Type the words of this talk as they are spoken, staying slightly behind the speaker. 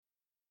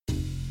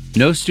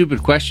No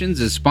Stupid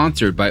Questions is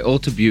sponsored by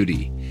Ulta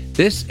Beauty.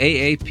 This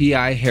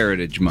AAPI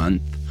Heritage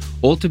Month,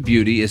 Ulta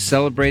Beauty is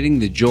celebrating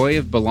the joy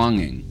of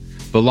belonging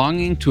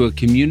to a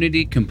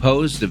community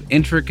composed of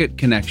intricate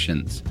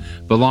connections,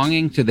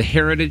 belonging to the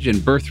heritage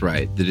and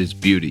birthright that is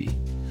beauty.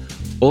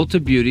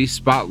 Ulta Beauty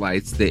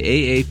spotlights the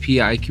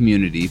AAPI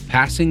community,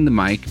 passing the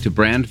mic to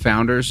brand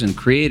founders and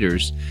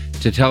creators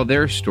to tell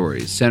their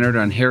stories centered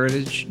on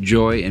heritage,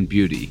 joy, and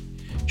beauty.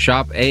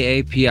 Shop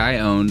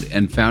AAPI-owned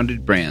and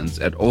founded brands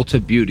at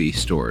Ulta Beauty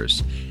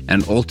stores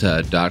and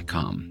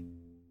ulta.com.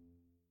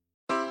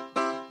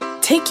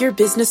 Take your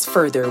business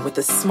further with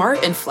the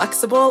smart and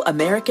flexible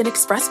American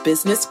Express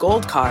Business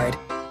Gold Card.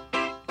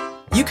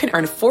 You can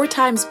earn 4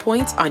 times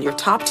points on your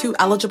top 2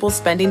 eligible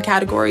spending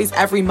categories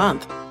every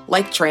month,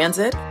 like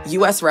transit,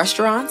 U.S.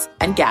 restaurants,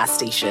 and gas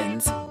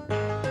stations.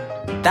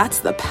 That's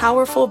the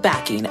powerful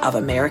backing of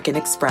American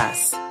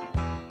Express.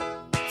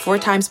 4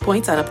 times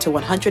points on up to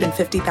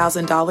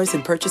 $150,000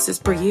 in purchases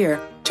per year.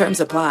 Terms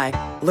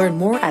apply. Learn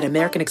more at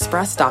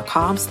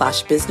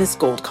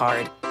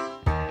americanexpress.com/businessgoldcard.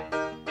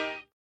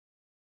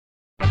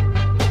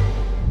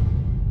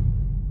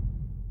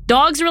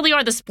 Dogs really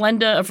are the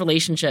Splenda of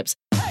relationships.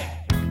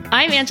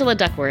 I'm Angela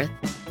Duckworth.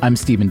 I'm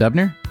Stephen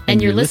Dubner.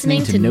 And you're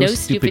listening to No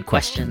Stupid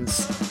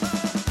Questions.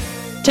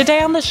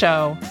 Today on the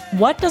show,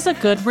 what does a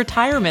good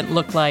retirement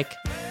look like?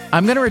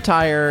 I'm going to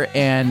retire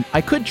and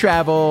I could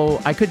travel.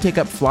 I could take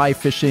up fly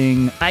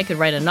fishing. I could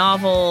write a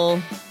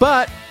novel.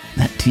 But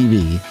that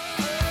TV.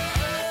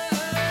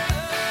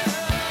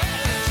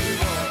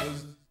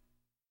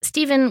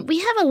 Stephen,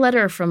 we have a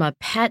letter from a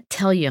Pat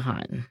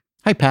Telyahan.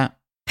 Hi, Pat.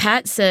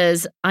 Pat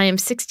says, I am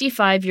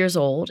 65 years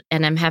old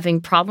and I'm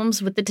having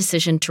problems with the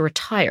decision to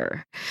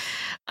retire.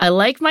 I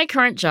like my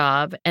current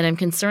job and I'm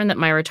concerned that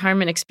my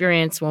retirement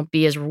experience won't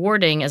be as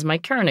rewarding as my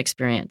current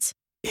experience.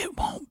 It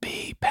won't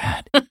be,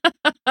 Pat.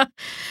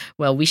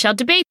 Well, we shall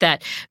debate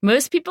that.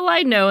 Most people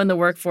I know in the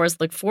workforce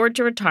look forward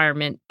to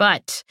retirement,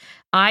 but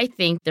I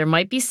think there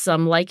might be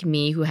some like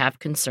me who have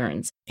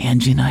concerns.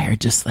 Angie and I are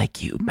just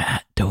like you,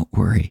 Pat. Don't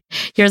worry.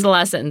 Here's the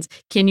last sentence.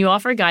 Can you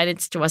offer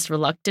guidance to us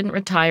reluctant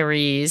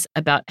retirees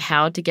about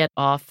how to get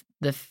off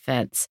the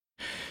fence?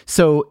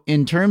 So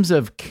in terms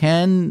of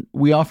can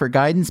we offer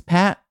guidance,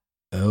 Pat?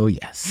 Oh,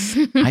 yes.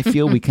 I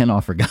feel we can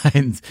offer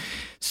guidance.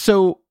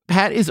 So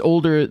Pat is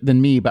older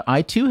than me, but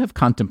I too have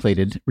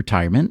contemplated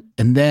retirement.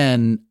 And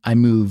then I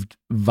moved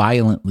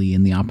violently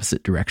in the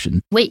opposite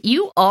direction. Wait,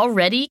 you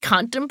already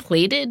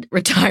contemplated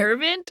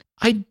retirement?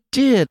 I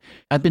did.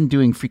 I've been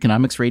doing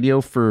Freakonomics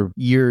radio for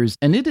years,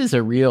 and it is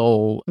a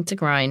real... It's a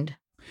grind.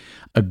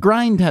 A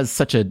grind has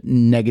such a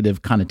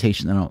negative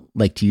connotation. I don't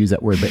like to use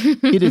that word, but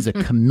it is a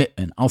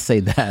commitment. I'll say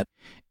that.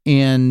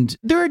 And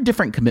there are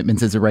different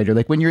commitments as a writer.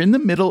 Like when you're in the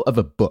middle of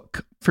a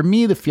book, for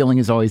me, the feeling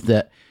is always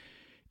that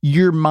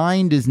your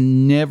mind is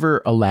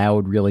never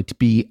allowed really to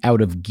be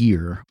out of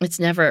gear. It's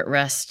never at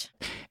rest.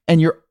 And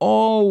you're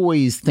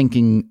always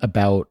thinking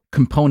about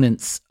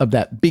components of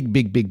that big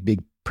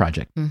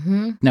project.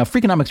 Mm-hmm. Now,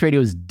 Freakonomics Radio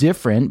is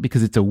different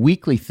because it's a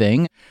weekly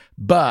thing,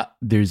 but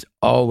there's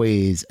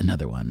always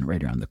another one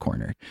right around the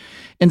corner.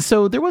 And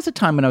so there was a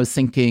time when I was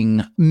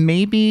thinking,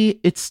 maybe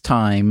it's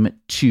time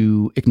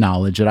to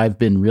acknowledge that I've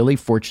been really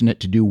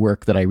fortunate to do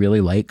work that I really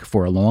like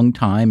for a long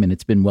time, and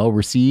it's been well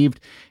received,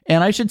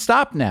 and I should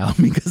stop now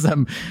because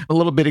I'm a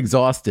little bit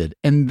exhausted.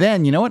 And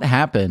then, you know what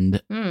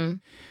happened?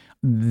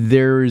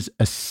 There's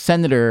a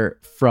senator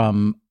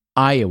from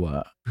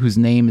Iowa whose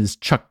name is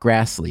Chuck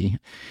Grassley.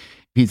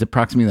 He's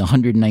approximately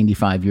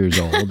 195 years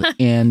old,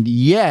 and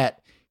yet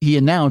he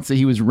announced that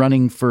he was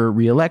running for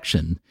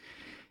re-election.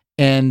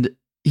 And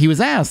he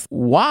was asked,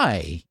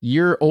 why?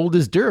 You're old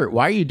as dirt.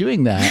 Why are you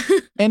doing that?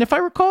 And if I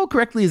recall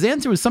correctly, his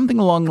answer was something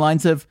along the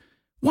lines of,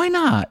 why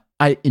not?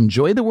 I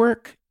enjoy the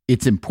work.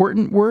 It's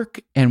important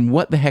work. And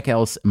what the heck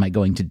else am I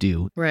going to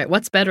do? Right.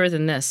 What's better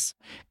than this?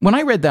 When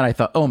I read that, I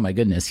thought, oh my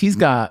goodness, he's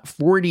got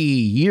 40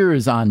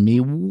 years on me.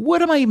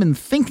 What am I even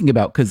thinking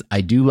about? Because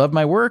I do love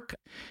my work.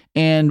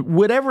 And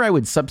whatever I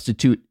would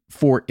substitute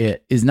for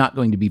it is not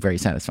going to be very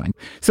satisfying.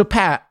 So,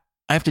 Pat,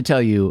 I have to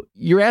tell you,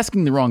 you're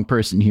asking the wrong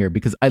person here,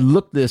 because I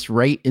looked this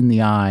right in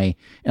the eye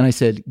and I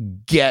said,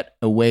 get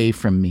away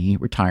from me,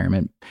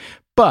 retirement.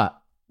 But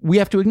we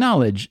have to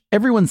acknowledge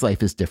everyone's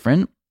life is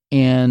different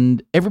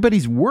and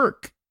everybody's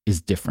work is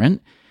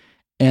different.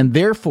 And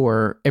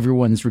therefore,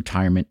 everyone's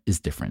retirement is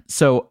different.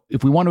 So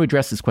if we want to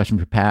address this question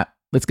for Pat,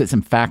 let's get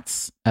some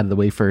facts out of the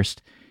way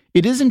first.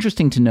 It is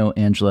interesting to know,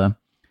 Angela,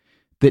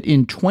 that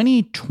in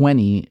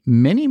 2020,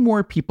 many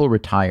more people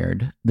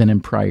retired than in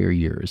prior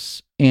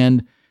years.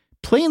 And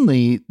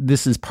plainly,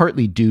 this is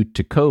partly due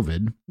to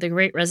COVID. The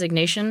Great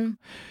Resignation.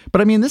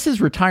 But I mean, this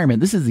is retirement.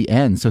 This is the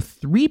end. So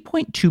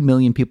 3.2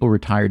 million people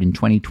retired in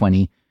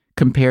 2020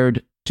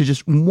 compared to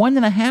just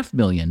 1.5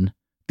 million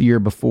the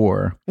year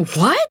before.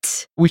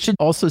 What? We should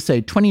also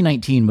say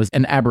 2019 was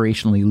an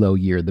aberrationally low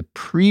year. The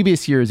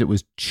previous years, it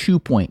was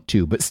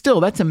 2.2. But still,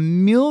 that's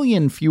 1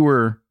 million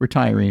fewer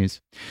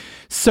retirees.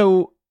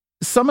 So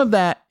Some of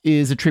that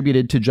is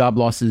attributed to job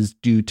losses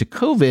due to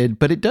COVID,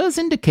 but it does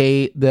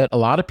indicate that a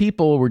lot of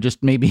people were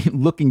just maybe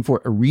looking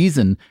for a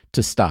reason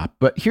to stop.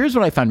 But here's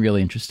what I found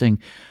really interesting.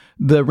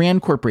 The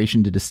RAND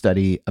Corporation did a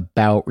study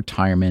about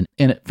retirement,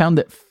 and it found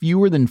that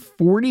fewer than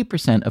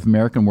 40% of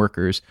American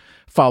workers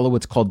follow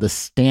what's called the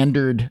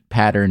standard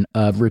pattern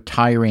of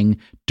retiring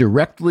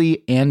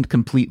directly and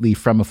completely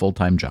from a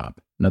full-time job.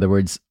 In other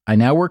words, I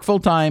now work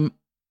full-time,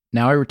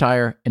 now I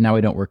retire, and now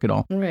I don't work at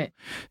all. Right.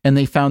 And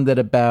they found that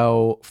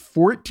about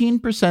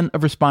 14%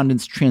 of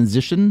respondents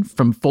transition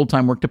from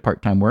full-time work to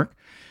part-time work.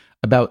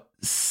 About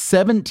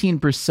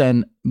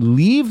 17%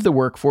 leave the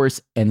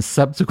workforce and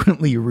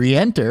subsequently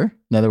re-enter.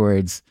 In other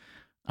words,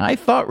 I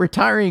thought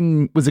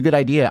retiring was a good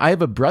idea. I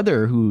have a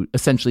brother who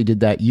essentially did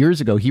that years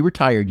ago. He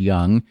retired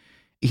young.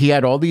 He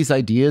had all these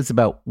ideas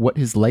about what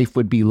his life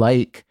would be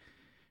like,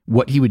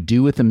 what he would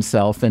do with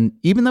himself. And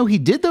even though he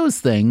did those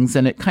things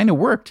and it kind of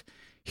worked,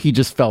 he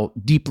just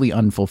felt deeply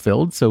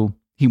unfulfilled. So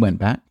he went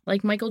back.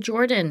 Like Michael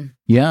Jordan.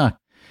 Yeah.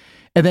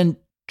 And then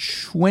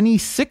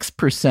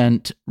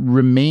 26%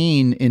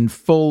 remain in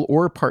full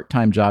or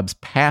part-time jobs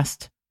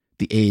past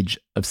the age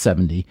of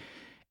 70.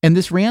 And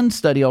this RAND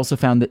study also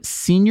found that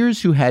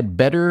seniors who had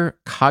better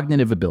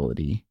cognitive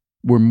ability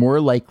were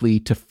more likely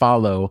to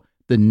follow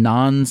the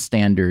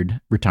non-standard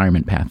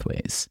retirement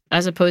pathways.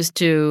 As opposed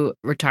to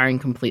retiring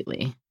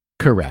completely.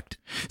 Correct.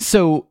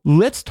 So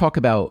let's talk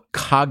about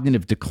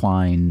cognitive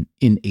decline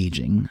in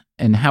aging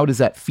and how does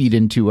that feed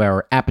into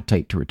our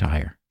appetite to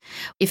retire?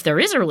 If there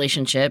is a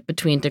relationship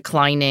between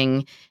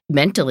declining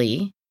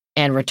mentally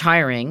and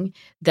retiring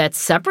that's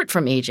separate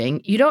from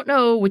aging, you don't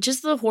know which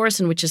is the horse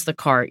and which is the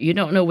cart. You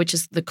don't know which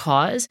is the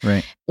cause.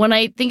 Right. When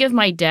I think of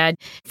my dad,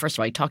 first of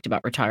all, he talked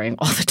about retiring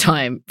all the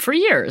time for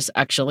years,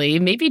 actually,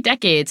 maybe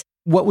decades.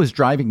 What was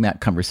driving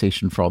that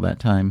conversation for all that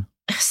time?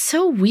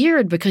 So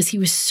weird because he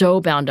was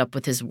so bound up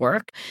with his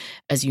work.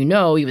 As you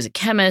know, he was a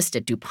chemist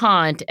at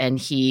DuPont and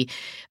he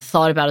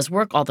thought about his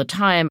work all the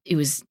time. It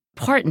was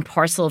part and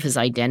parcel of his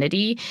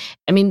identity.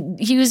 I mean,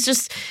 he was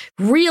just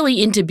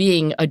really into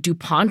being a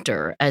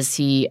DuPonter, as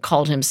he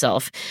called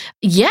himself.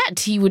 Yet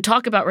he would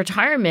talk about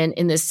retirement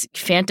in this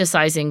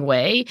fantasizing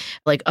way,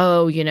 like,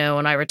 oh, you know,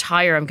 when I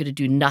retire, I'm going to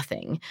do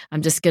nothing.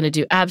 I'm just going to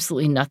do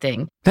absolutely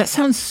nothing. That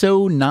sounds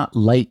so not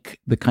like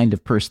the kind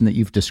of person that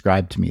you've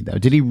described to me, though.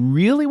 Did he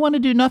really want to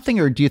do nothing,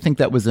 or do you think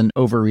that was an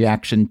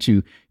overreaction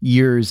to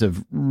years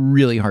of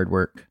really hard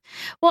work?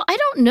 Well, I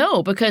don't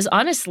know, because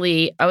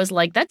honestly, I was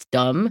like, that's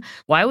dumb.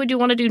 Why would you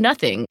want to do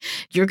nothing?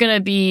 You're going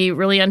to be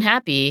really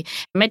unhappy.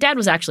 My dad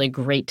was actually a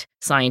great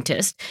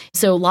scientist,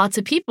 so lots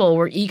of people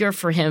were eager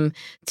for him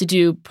to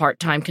do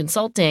part-time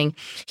consulting.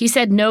 He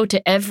said no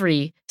to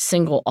every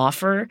single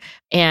offer.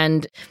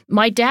 And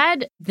my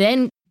dad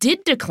then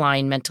did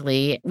decline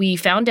mentally. We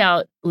found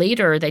out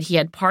later that he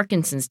had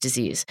Parkinson's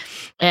disease.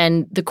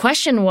 And the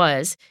question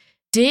was,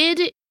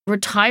 did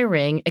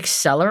retiring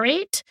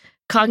accelerate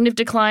cognitive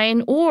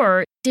decline,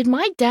 or did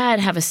my dad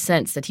have a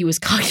sense that he was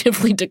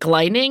cognitively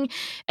declining,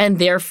 and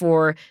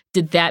therefore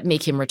did that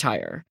make him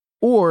retire?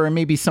 Or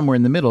maybe somewhere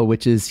in the middle,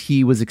 which is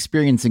he was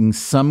experiencing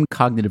some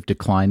cognitive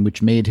decline,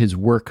 which made his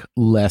work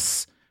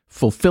less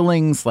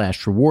fulfilling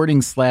 /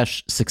 rewarding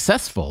 /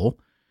 successful.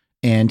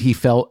 And he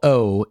felt,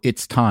 oh,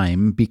 it's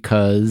time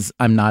because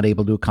I'm not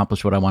able to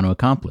accomplish what I want to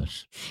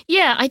accomplish.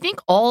 Yeah, I think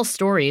all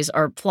stories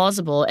are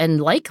plausible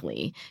and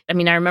likely. I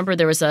mean, I remember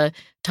there was a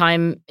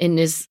time in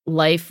his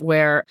life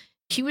where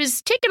he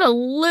was taking a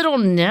little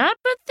nap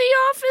at the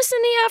office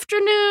in the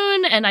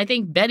afternoon, and I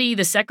think Betty,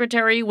 the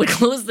secretary, would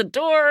close the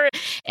door.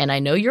 And I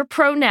know you're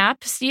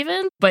pro-nap,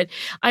 Stephen, but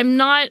I'm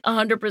not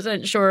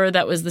 100% sure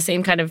that was the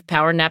same kind of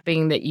power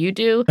napping that you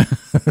do.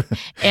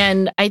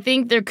 And I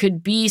think there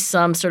could be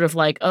some sort of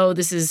like, oh,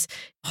 this is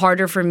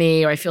harder for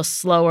me, or I feel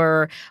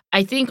slower.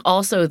 I think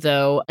also,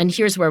 though, and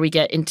here's where we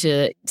get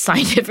into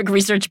scientific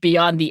research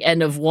beyond the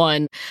N of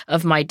one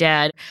of my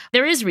dad,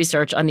 there is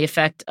research on the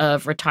effect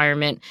of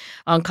retirement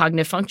on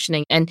cognitive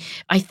functioning. And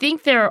I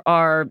think there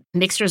are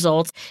mixed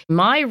results.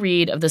 My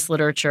read of this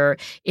literature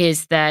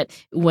is that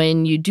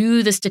when you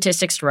do the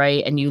statistics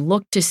right and you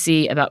look to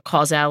see about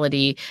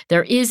causality,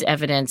 there is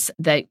evidence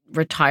that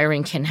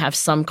retiring can have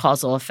some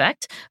causal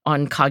effect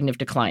on cognitive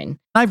decline.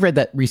 I've read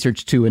that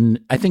research too, and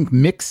I think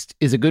mixed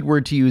is a good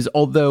word to use,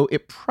 although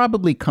it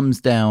probably comes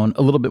down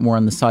a little bit more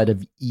on the side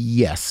of,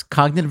 yes,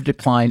 cognitive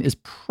decline is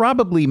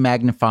probably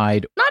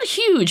magnified. Not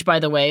huge, by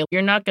the way.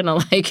 You're not going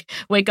to like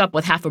wake up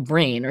with half a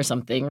brain or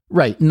something.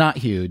 Right, not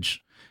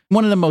huge.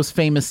 One of the most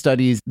famous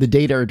studies, the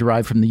data are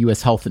derived from the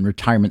U.S. Health and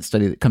Retirement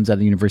Study that comes out of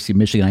the University of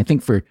Michigan. I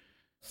think for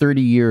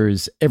 30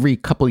 years, every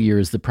couple of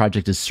years, the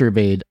project has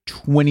surveyed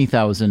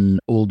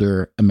 20,000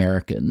 older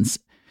Americans.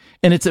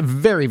 And it's a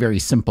very, very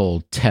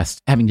simple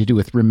test having to do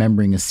with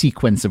remembering a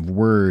sequence of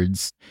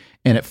words.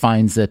 And it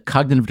finds that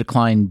cognitive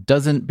decline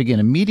doesn't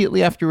begin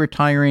immediately after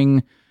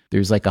retiring.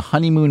 There's like a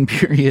honeymoon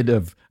period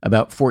of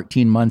about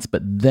 14 months,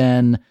 but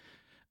then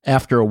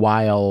after a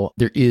while,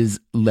 there is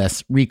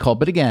less recall.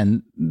 But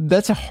again,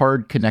 that's a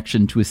hard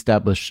connection to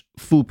establish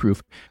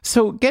foolproof.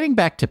 So getting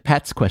back to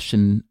Pat's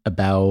question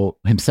about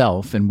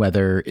himself and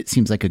whether it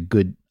seems like a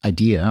good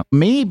idea,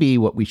 maybe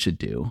what we should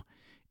do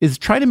is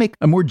try to make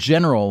a more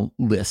general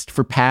list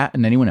for Pat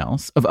and anyone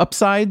else of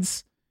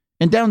upsides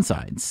and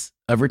downsides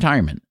of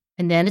retirement.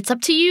 And then it's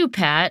up to you,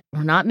 Pat.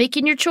 We're not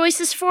making your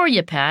choices for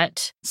you,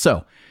 Pat.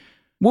 So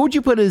what would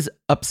you put as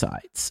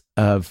upsides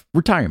of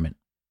retirement?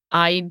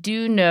 I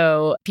do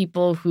know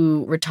people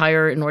who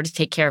retire in order to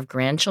take care of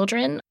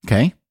grandchildren.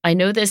 Okay. I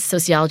know this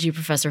sociology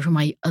professor whom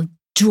I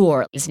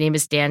adore. His name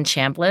is Dan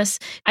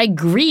Chambliss. I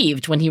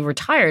grieved when he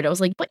retired. I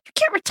was like, what? You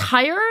can't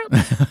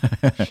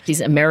retire?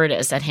 He's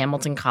emeritus at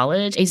Hamilton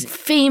College. He's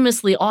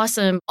famously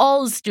awesome.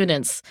 All the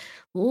students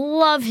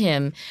love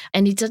him.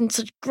 And he's done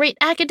such great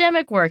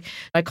academic work.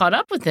 I caught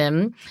up with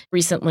him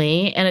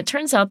recently, and it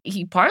turns out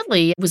he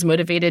partly was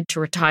motivated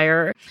to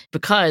retire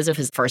because of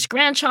his first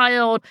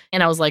grandchild.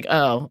 And I was like,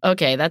 oh,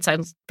 okay, that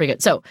sounds pretty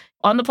good. So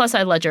on the plus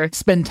side ledger,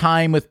 spend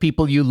time with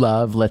people you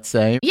love, let's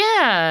say.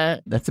 Yeah.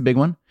 That's a big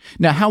one.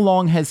 Now, how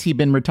long has he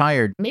been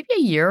retired? Maybe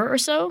a year or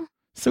so.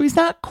 So he's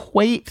not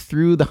quite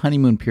through the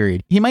honeymoon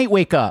period. He might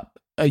wake up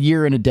a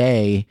year and a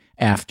day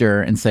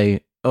after and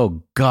say,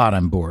 oh, God,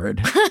 I'm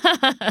bored.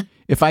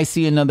 If I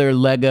see another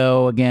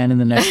Lego again in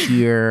the next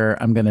year,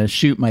 I'm going to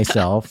shoot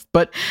myself.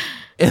 But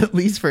at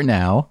least for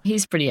now.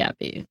 He's pretty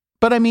happy.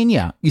 But I mean,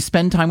 yeah, you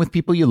spend time with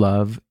people you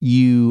love.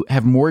 You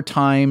have more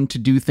time to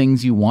do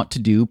things you want to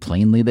do,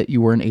 plainly, that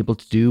you weren't able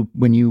to do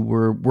when you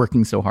were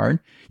working so hard.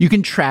 You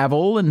can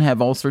travel and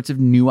have all sorts of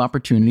new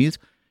opportunities.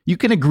 You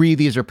can agree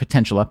these are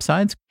potential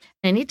upsides.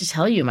 I need to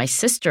tell you, my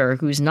sister,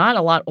 who's not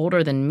a lot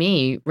older than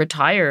me,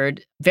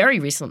 retired very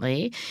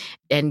recently.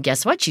 And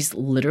guess what? She's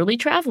literally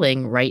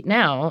traveling right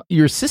now.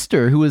 Your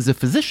sister, who is a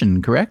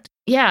physician, correct?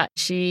 Yeah,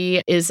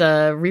 she is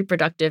a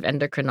reproductive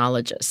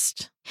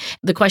endocrinologist.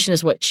 The question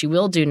is what she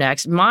will do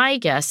next. My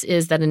guess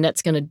is that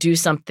Annette's going to do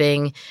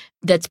something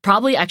that's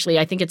probably actually,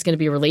 I think it's going to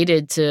be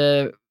related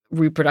to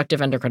reproductive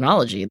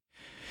endocrinology.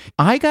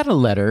 I got a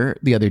letter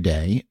the other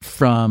day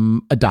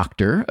from a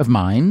doctor of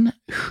mine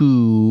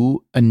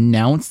who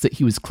announced that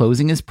he was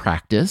closing his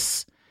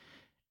practice,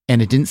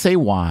 and it didn't say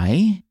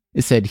why.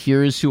 It said,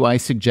 here's who I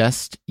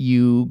suggest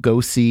you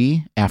go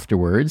see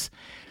afterwards.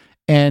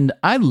 And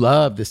I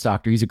love this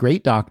doctor. He's a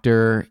great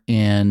doctor,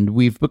 and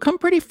we've become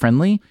pretty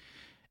friendly.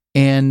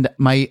 And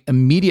my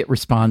immediate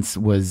response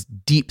was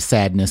deep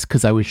sadness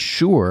because I was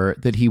sure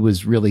that he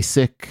was really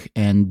sick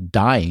and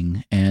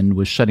dying and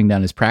was shutting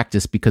down his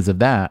practice because of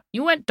that.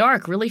 You went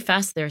dark really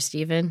fast there,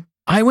 Stephen.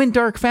 I went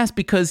dark fast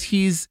because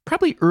he's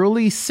probably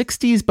early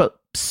 60s, but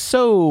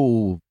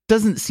so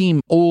doesn't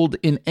seem old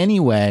in any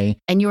way.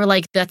 And you were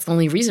like, that's the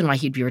only reason why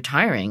he'd be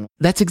retiring.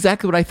 That's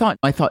exactly what I thought.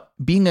 I thought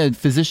being a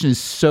physician is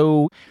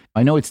so,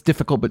 I know it's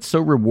difficult, but so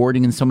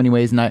rewarding in so many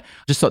ways. And I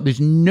just thought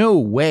there's no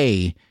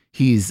way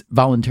he's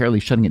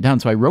voluntarily shutting it down.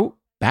 So I wrote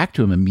back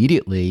to him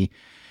immediately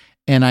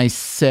and I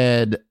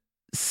said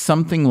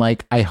something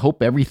like, I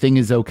hope everything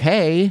is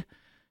okay.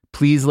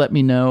 Please let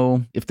me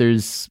know if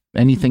there's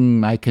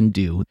anything I can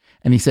do.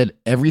 And he said,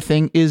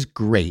 everything is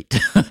great.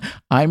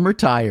 I'm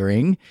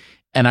retiring.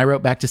 And I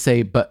wrote back to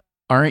say, but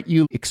aren't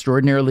you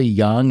extraordinarily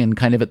young and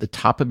kind of at the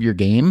top of your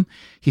game?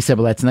 He said,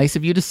 well, that's nice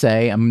of you to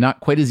say. I'm not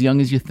quite as young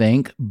as you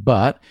think,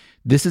 but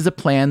this is a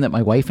plan that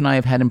my wife and I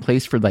have had in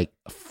place for like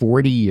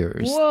 40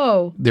 years.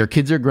 Whoa. Their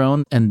kids are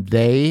grown and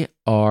they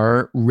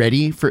are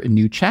ready for a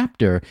new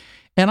chapter.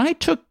 And I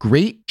took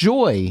great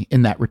joy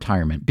in that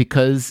retirement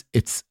because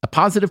it's a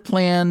positive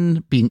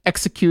plan being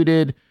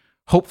executed.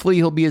 Hopefully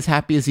he'll be as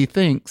happy as he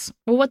thinks.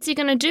 Well, what's he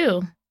going to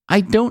do?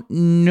 I don't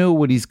know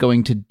what he's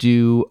going to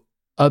do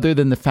other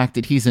than the fact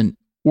that he's an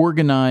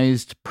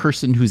organized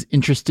person who's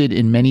interested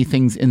in many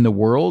things in the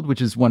world, which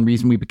is one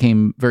reason we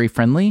became very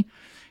friendly.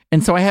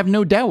 And so I have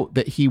no doubt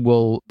that he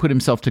will put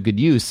himself to good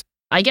use.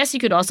 I guess you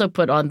could also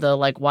put on the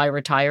like why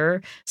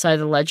retire side of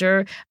the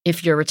ledger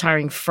if you're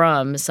retiring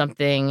from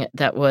something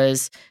that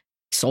was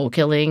soul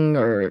killing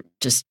or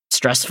just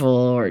stressful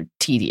or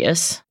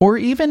tedious. Or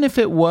even if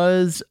it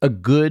was a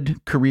good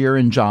career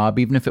and job,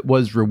 even if it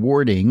was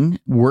rewarding,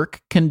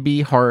 work can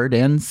be hard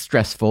and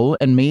stressful.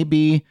 And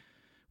maybe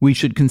we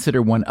should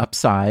consider one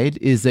upside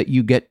is that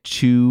you get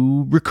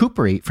to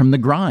recuperate from the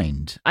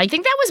grind. I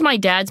think that was my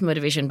dad's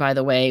motivation, by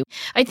the way.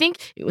 I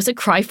think it was a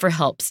cry for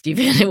help,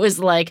 Stephen. It was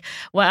like,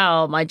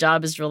 wow, my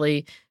job is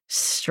really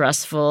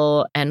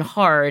stressful and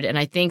hard. And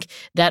I think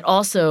that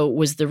also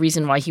was the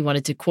reason why he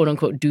wanted to, quote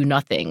unquote, do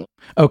nothing.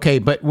 Okay,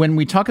 but when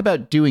we talk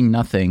about doing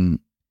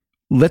nothing,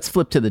 let's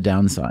flip to the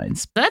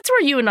downsides. That's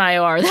where you and I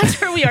are. That's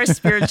where we are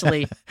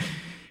spiritually.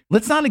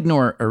 Let's not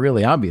ignore a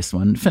really obvious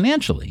one,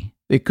 financially.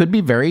 It could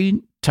be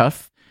very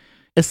tough,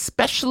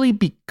 especially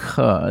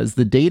because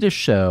the data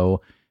show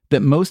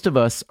that most of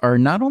us are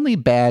not only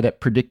bad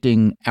at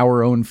predicting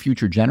our own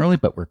future generally,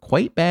 but we're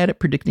quite bad at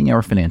predicting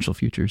our financial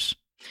futures.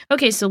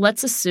 Okay, so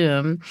let's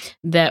assume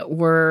that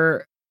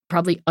we're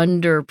probably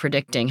under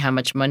predicting how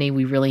much money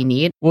we really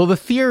need. Well, the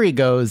theory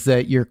goes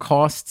that your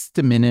costs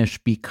diminish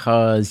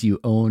because you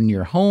own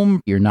your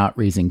home. You're not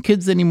raising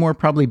kids anymore,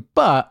 probably.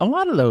 But a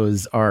lot of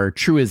those are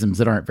truisms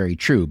that aren't very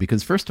true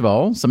because, first of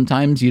all,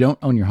 sometimes you don't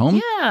own your home.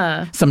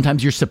 Yeah.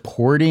 Sometimes you're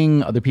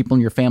supporting other people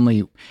in your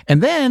family.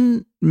 And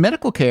then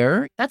medical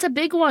care. That's a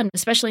big one,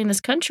 especially in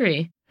this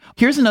country.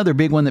 Here's another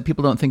big one that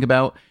people don't think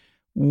about.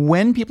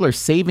 When people are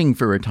saving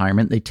for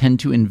retirement, they tend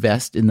to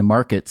invest in the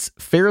markets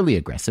fairly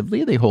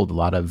aggressively. They hold a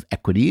lot of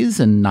equities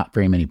and not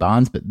very many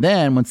bonds. But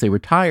then once they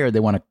retire, they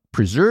want to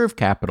preserve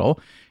capital.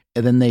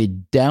 And then they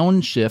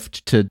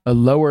downshift to a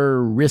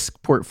lower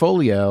risk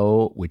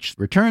portfolio, which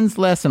returns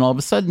less. And all of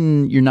a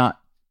sudden, you're not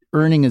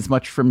earning as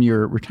much from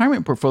your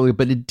retirement portfolio.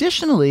 But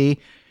additionally,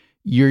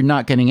 you're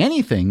not getting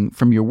anything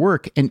from your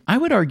work. And I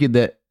would argue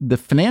that the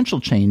financial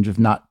change of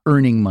not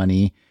earning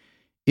money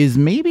is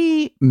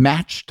maybe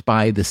matched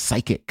by the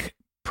psychic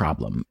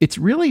problem. It's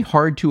really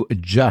hard to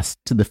adjust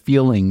to the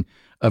feeling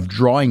of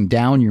drawing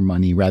down your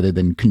money rather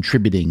than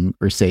contributing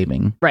or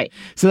saving. Right.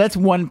 So that's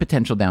one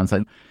potential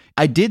downside.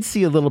 I did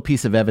see a little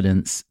piece of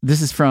evidence.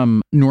 This is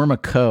from Norma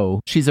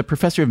Coe. She's a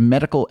professor of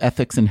medical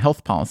ethics and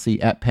health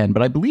policy at Penn,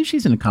 but I believe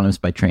she's an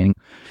economist by training.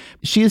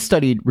 She has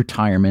studied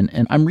retirement,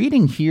 and I'm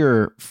reading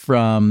here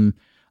from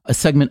a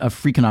segment of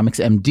Freakonomics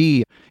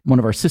MD, one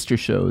of our sister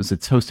shows.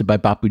 It's hosted by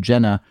Bapu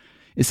Jena.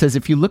 It says,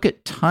 if you look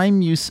at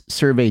time use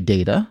survey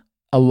data,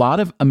 a lot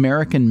of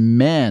American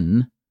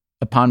men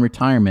upon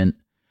retirement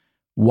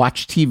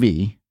watch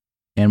TV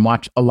and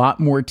watch a lot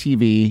more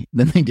TV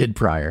than they did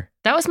prior.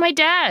 That was my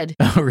dad.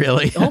 Oh,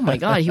 really? Oh, my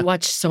God. He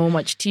watched so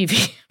much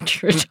TV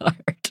after he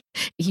retired.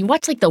 He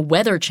watched like the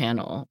Weather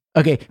Channel.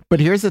 Okay, but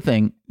here's the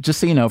thing.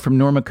 Just so you know, from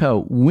Norma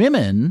Coe,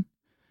 women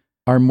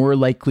are more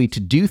likely to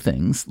do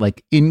things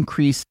like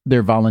increase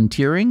their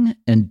volunteering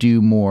and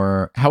do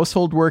more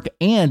household work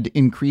and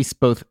increase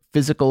both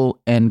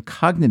physical and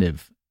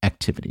cognitive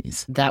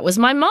activities. That was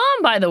my mom,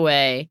 by the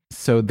way.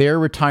 So their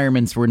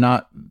retirements were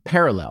not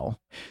parallel.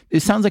 It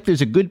sounds like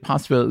there's a good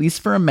possibility, at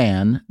least for a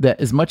man, that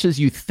as much as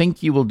you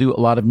think you will do a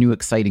lot of new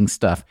exciting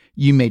stuff,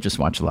 you may just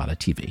watch a lot of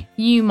TV.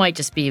 You might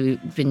just be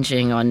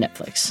binging on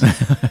Netflix.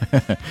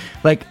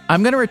 Like,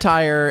 I'm going to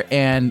retire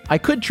and I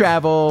could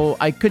travel.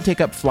 I could take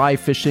up fly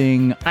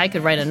fishing. I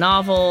could write a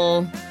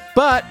novel.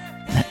 But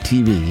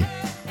TV.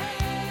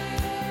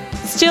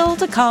 Still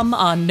to come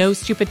on No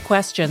Stupid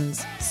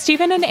Questions,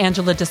 Stephen and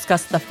Angela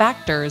discuss the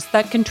factors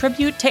that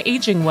contribute to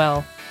aging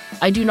well.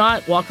 I do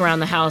not walk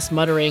around the house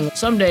muttering,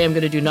 someday I'm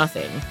going to do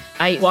nothing.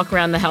 I walk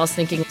around the house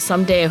thinking,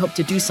 someday I hope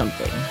to do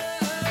something.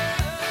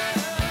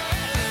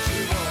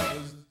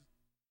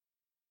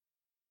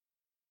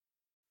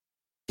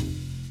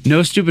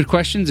 No Stupid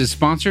Questions is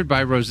sponsored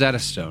by Rosetta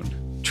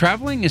Stone.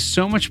 Traveling is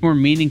so much more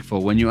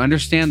meaningful when you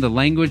understand the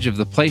language of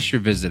the place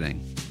you're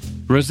visiting.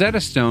 Rosetta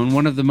Stone,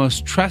 one of the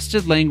most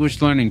trusted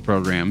language learning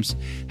programs,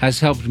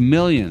 has helped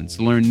millions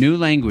learn new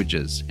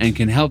languages and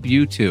can help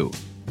you too.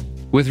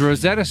 With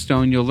Rosetta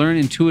Stone, you'll learn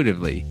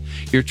intuitively.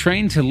 You're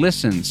trained to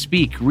listen,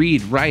 speak,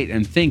 read, write,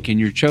 and think in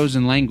your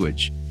chosen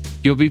language.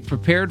 You'll be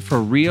prepared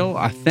for real,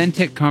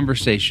 authentic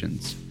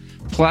conversations.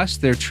 Plus,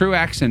 their True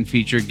Accent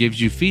feature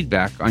gives you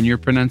feedback on your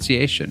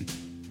pronunciation.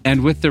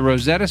 And with the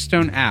Rosetta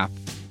Stone app,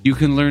 you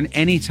can learn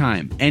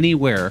anytime,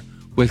 anywhere,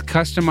 with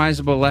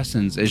customizable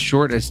lessons as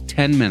short as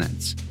 10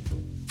 minutes.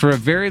 For a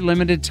very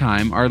limited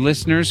time, our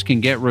listeners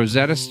can get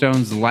Rosetta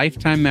Stone's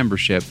lifetime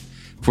membership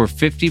for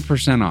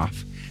 50%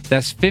 off.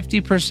 That's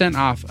 50%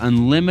 off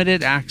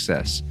unlimited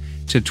access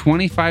to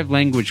 25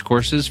 language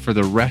courses for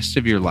the rest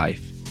of your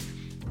life.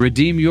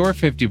 Redeem your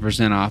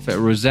 50% off at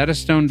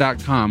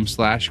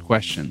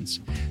rosettastone.com/questions.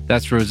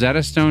 That's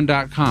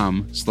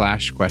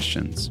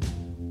rosettastone.com/questions.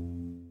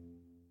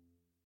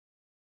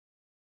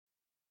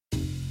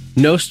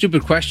 No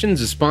Stupid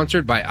Questions is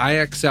sponsored by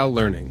IXL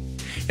Learning.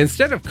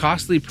 Instead of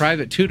costly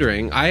private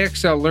tutoring,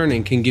 IXL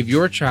Learning can give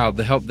your child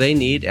the help they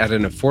need at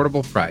an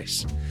affordable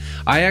price.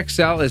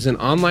 IXL is an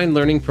online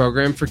learning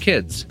program for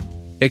kids.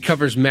 It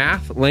covers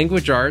math,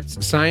 language arts,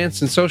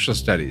 science, and social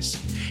studies.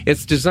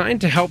 It's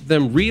designed to help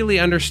them really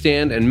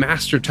understand and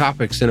master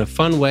topics in a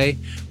fun way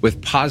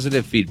with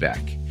positive feedback.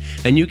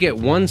 And you get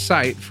one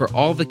site for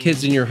all the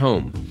kids in your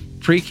home,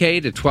 pre-K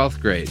to 12th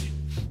grade.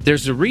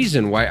 There's a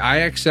reason why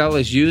IXL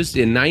is used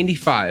in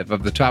 95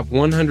 of the top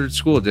 100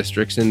 school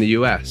districts in the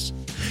U.S.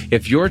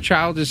 If your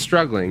child is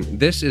struggling,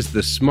 this is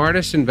the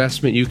smartest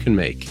investment you can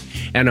make.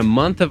 And a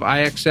month of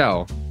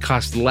IXL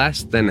costs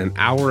less than an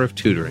hour of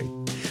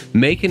tutoring.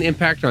 Make an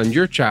impact on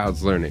your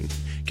child's learning.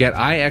 Get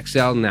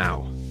IXL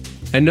now.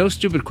 And No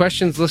Stupid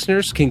Questions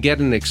listeners can get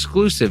an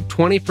exclusive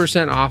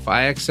 20% off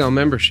IXL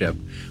membership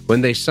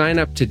when they sign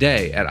up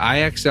today at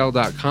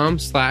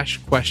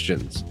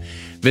IXL.com/questions.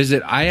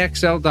 Visit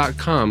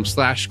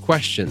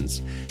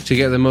IXL.com/questions to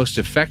get the most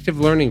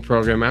effective learning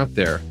program out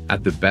there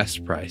at the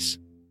best price.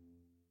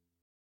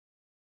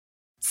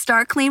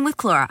 Start clean with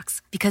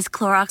Clorox, because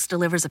Clorox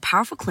delivers a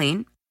powerful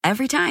clean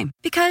every time.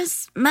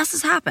 Because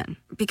messes happen.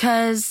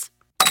 Because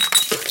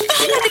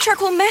I got the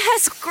charcoal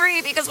mask.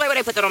 Great, because why would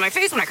I put that on my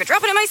face when I could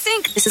drop it in my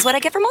sink? This is what I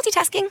get for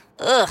multitasking.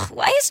 Ugh,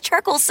 why is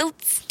charcoal so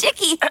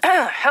sticky?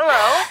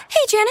 Hello? Hey,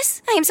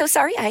 Janice. I am so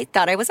sorry. I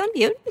thought I was on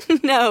mute.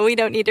 No, we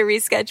don't need to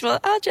reschedule.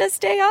 I'll just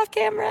stay off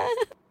camera.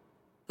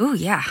 Ooh,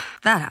 yeah,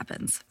 that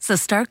happens. So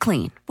start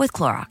clean with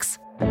Clorox.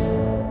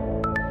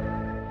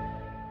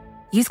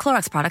 Use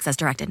Clorox products as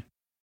directed.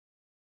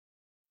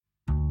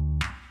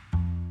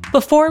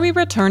 Before we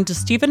return to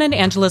Stephen and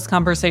Angela's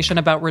conversation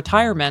about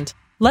retirement,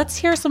 let's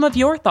hear some of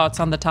your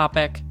thoughts on the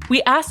topic.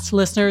 We asked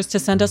listeners to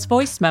send us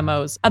voice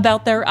memos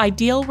about their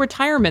ideal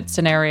retirement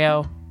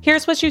scenario.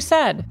 Here's what you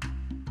said.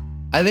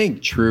 I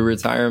think true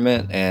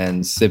retirement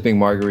and sipping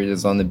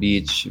margaritas on the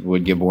beach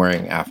would get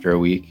boring after a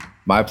week.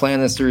 My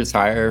plan is to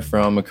retire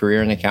from a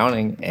career in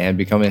accounting and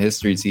become a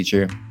history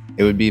teacher.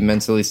 It would be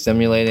mentally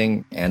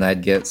stimulating, and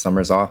I'd get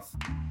summers off.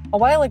 A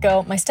while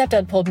ago, my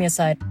stepdad pulled me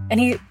aside, and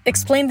he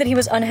explained that he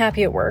was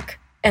unhappy at work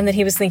and that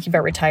he was thinking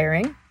about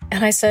retiring.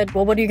 And I said,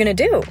 well, what are you going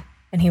to do?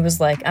 And he was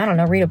like, I don't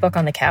know, read a book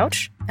on the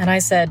couch? And I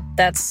said,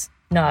 that's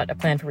not a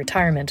plan for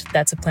retirement.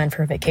 That's a plan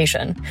for a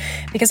vacation.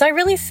 Because I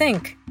really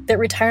think that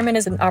retirement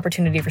is an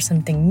opportunity for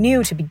something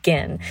new to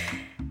begin.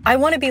 I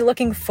want to be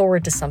looking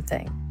forward to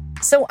something.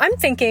 So I'm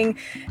thinking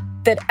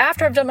that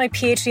after I've done my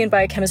PhD in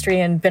biochemistry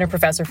and been a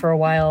professor for a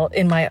while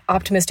in my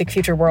optimistic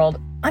future world,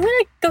 I'm going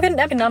to go get an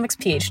economics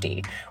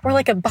PhD or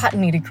like a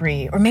botany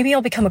degree, or maybe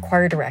I'll become a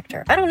choir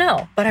director. I don't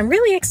know, but I'm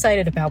really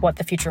excited about what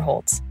the future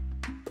holds.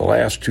 The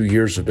last 2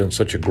 years have been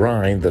such a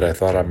grind that I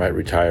thought I might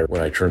retire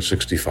when I turned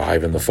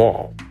 65 in the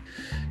fall.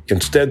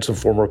 Instead, some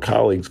former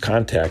colleagues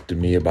contacted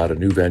me about a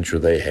new venture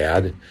they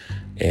had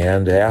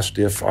and asked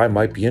if I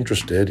might be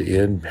interested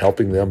in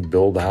helping them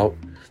build out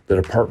the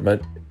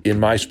department in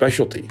my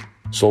specialty.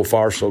 So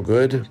far, so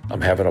good.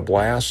 I'm having a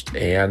blast,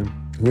 and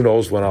who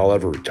knows when I'll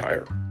ever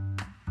retire.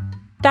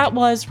 That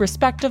was,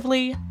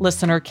 respectively,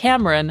 listener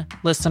Cameron,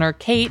 listener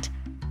Kate,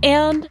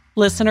 and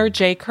listener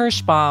Jay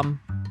Kirschbaum.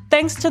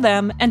 Thanks to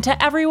them and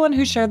to everyone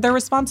who shared their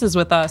responses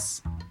with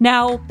us.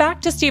 Now,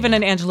 back to Stephen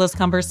and Angela's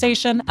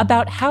conversation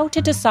about how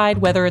to decide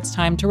whether it's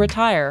time to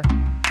retire.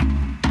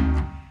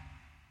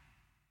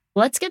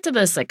 Let's get to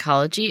the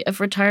psychology of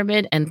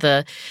retirement and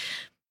the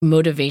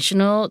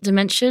motivational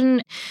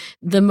dimension.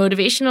 The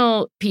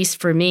motivational piece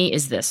for me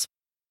is this.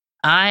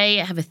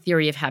 I have a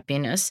theory of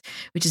happiness,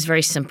 which is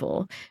very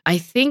simple. I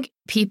think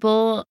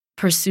people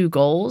pursue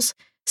goals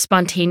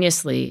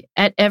spontaneously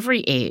at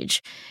every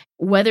age.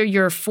 Whether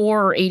you're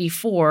 4 or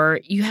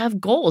 84, you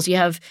have goals. You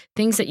have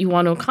things that you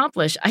want to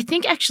accomplish. I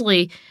think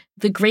actually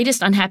the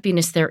greatest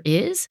unhappiness there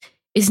is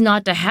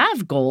not to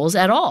have goals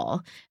at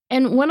all.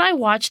 And when I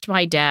watched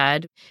my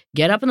dad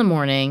get up in the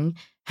morning,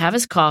 have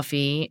his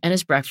coffee and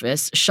his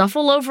breakfast,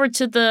 shuffle over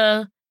to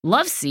the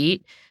love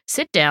seat,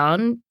 sit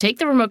down, take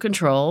the remote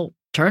control,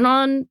 turn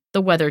on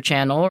the Weather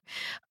Channel,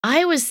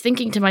 I was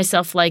thinking to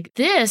myself, like,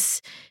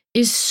 this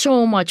is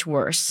so much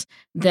worse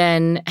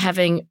than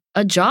having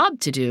a job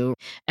to do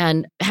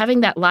and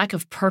having that lack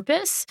of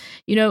purpose.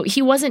 You know,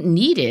 he wasn't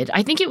needed.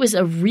 I think it was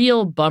a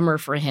real bummer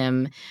for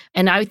him.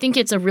 And I think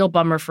it's a real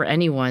bummer for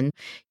anyone.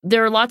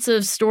 There are lots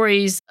of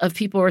stories of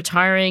people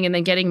retiring and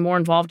then getting more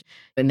involved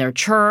in their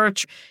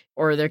church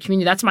or their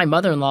community. That's my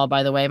mother-in-law,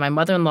 by the way. My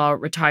mother-in-law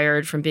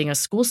retired from being a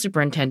school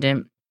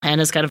superintendent and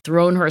has kind of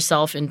thrown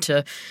herself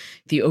into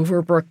the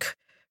Overbrook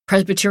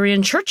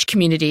Presbyterian church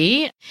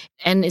community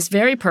and is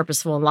very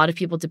purposeful. A lot of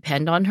people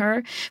depend on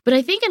her. But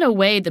I think in a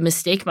way, the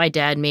mistake my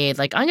dad made,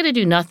 like, I'm going to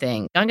do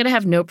nothing. I'm going to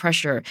have no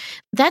pressure.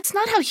 That's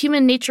not how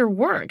human nature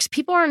works.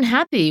 People aren't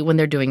happy when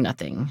they're doing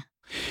nothing.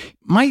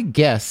 My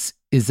guess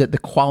is that the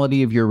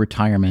quality of your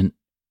retirement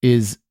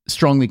is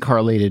strongly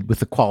correlated with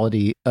the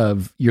quality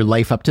of your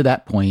life up to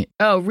that point.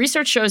 Oh,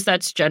 research shows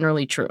that's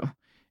generally true.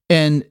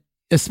 And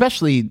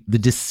especially the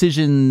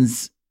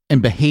decisions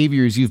and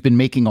behaviors you've been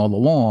making all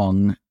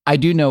along. I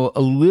do know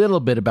a little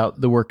bit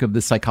about the work of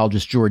the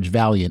psychologist George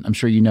Vaillant. I'm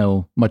sure you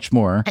know much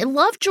more. I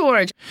love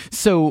George.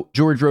 So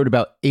George wrote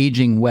about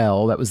aging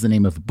well. That was the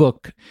name of the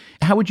book.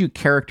 How would you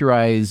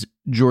characterize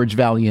George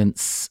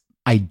Vaillant's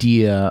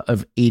idea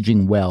of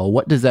aging well?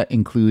 What does that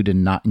include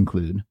and not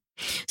include?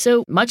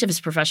 So much of his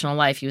professional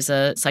life, he was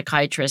a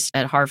psychiatrist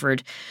at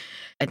Harvard.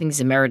 I think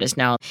he's emeritus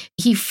now.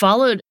 He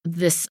followed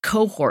this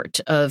cohort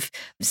of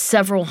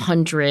several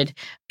hundred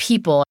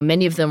people.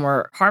 Many of them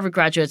were Harvard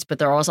graduates, but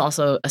there was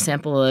also a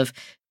sample of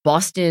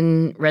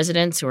Boston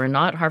residents who are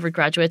not Harvard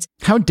graduates.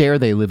 How dare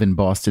they live in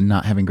Boston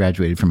not having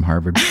graduated from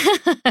Harvard?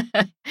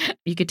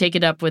 You could take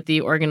it up with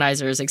the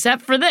organizers,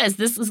 except for this.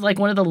 This is like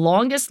one of the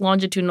longest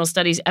longitudinal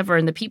studies ever,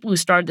 and the people who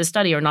started the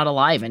study are not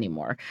alive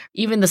anymore.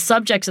 Even the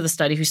subjects of the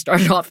study who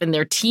started off in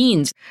their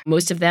teens,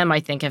 most of them, I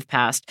think, have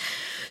passed.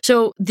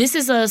 So this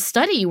is a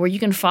study where you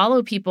can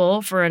follow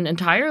people for an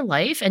entire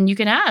life, and you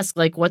can ask,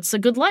 like, what's a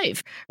good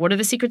life? What are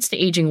the secrets to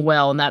aging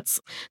well? And that's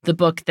the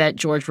book that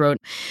George wrote.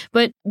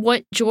 But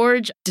what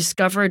George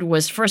discovered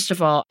was, first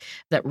of all,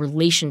 that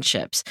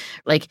relationships,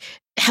 like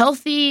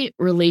Healthy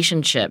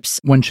relationships.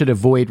 One should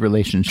avoid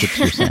relationships,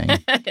 you're saying.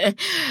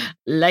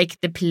 Like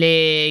the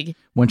plague.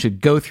 One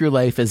should go through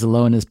life as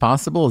alone as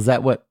possible. Is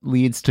that what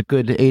leads to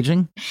good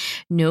aging?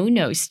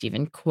 No,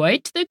 Stephen.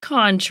 Quite the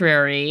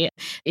contrary.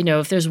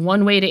 If there's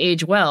one way to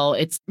age well,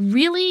 it's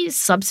really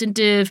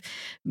substantive,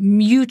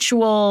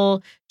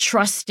 mutual,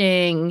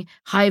 trusting,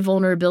 high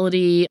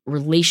vulnerability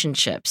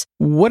relationships.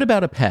 What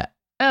about a pet?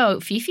 Oh,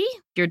 Fifi,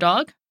 your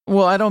dog?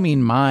 Well, I don't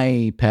mean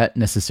my pet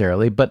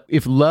necessarily, but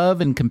if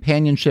love and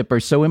companionship are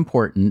so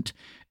important,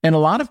 and a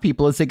lot of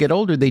people as they get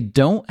older, they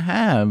don't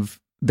have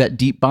that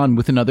deep bond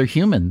with another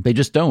human. They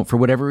just don't, for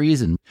whatever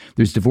reason.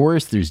 There's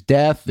divorce, there's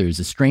death, there's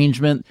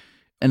estrangement.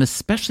 And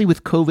especially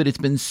with COVID, it's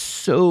been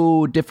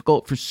so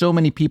difficult for so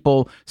many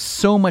people,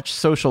 so much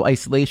social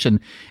isolation.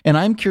 And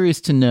I'm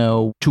curious to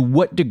know to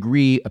what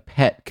degree a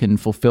pet can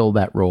fulfill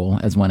that role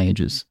as one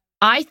ages.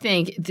 I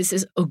think this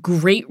is a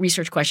great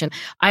research question.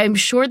 I'm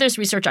sure there's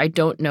research I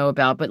don't know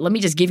about, but let me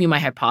just give you my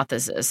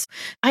hypothesis.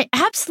 I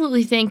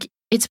absolutely think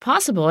it's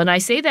possible. And I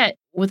say that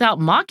without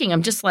mocking.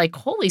 I'm just like,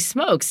 holy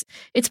smokes.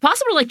 It's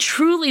possible to like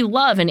truly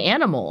love an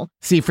animal.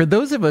 See, for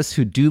those of us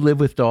who do live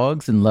with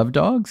dogs and love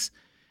dogs,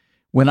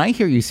 when I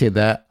hear you say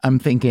that, I'm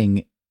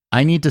thinking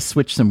I need to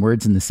switch some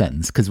words in the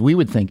sentence, because we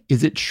would think,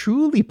 is it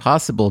truly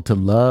possible to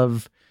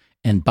love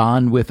and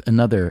bond with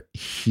another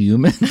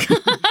human?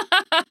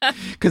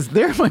 Because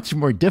they're much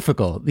more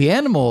difficult. The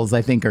animals,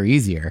 I think, are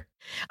easier.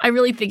 I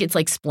really think it's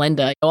like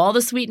Splenda. All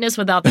the sweetness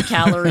without the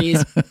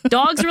calories.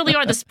 Dogs really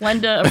are the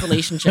Splenda of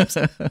relationships.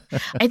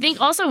 I think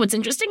also what's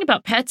interesting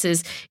about pets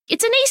is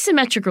it's an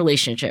asymmetric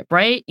relationship,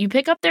 right? You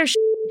pick up their shit,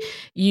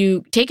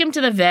 you take them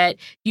to the vet,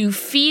 you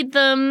feed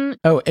them.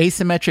 Oh,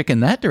 asymmetric in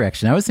that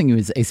direction. I was thinking it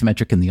was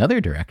asymmetric in the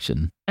other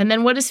direction. And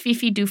then what does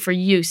Fifi do for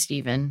you,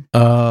 Stephen?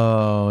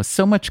 Oh,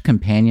 so much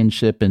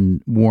companionship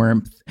and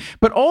warmth.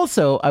 But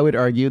also, I would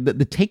argue that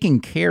the taking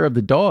care of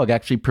the dog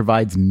actually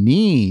provides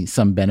me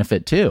some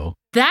benefit too.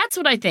 That's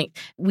what I think.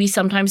 We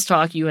sometimes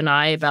talk, you and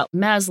I, about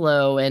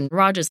Maslow and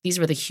Rogers. These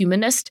were the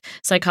humanist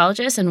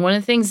psychologists. And one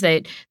of the things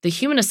that the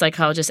humanist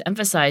psychologists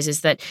emphasize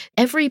is that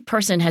every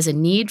person has a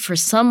need for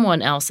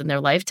someone else in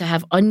their life to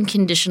have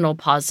unconditional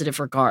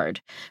positive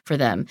regard for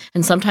them.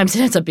 And sometimes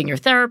it ends up being your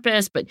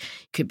therapist, but it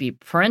could be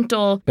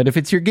parental. But if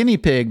it's your guinea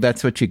pig,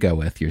 that's what you go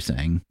with, you're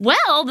saying.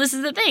 Well, this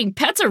is the thing.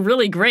 Pets are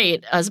really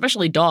great,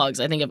 especially dogs,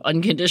 I think, of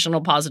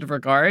unconditional positive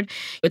regard.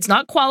 It's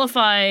not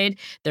qualified.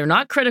 They're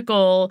not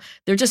critical.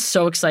 They're just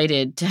so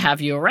excited to have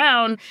you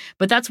around.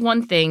 But that's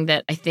one thing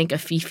that I think a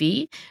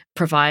Fifi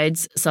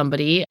provides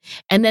somebody.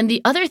 And then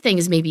the other thing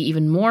is maybe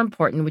even more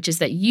important, which is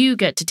that you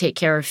get to take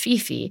care of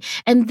Fifi.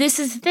 And this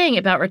is the thing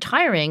about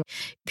retiring.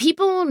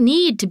 People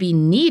need to be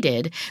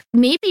needed.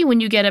 Maybe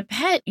when you get a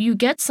pet, you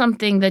get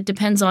something that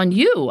depends on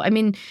you. I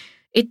mean,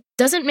 it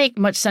doesn't make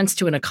much sense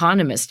to an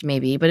economist,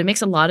 maybe, but it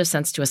makes a lot of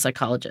sense to a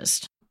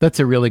psychologist. That's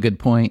a really good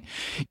point.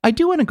 I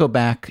do want to go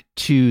back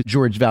to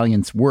George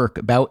Vaillant's work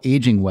about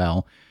aging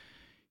well.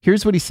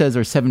 Here's what he says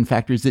are 7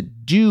 factors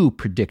that do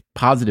predict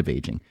positive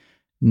aging.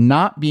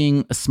 Not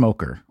being a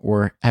smoker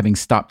or having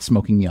stopped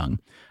smoking young.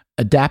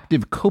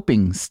 Adaptive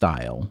coping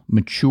style,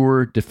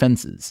 mature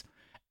defenses.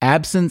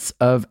 Absence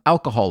of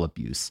alcohol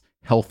abuse,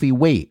 healthy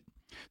weight.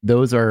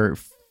 Those are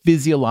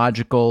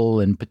physiological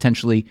and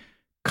potentially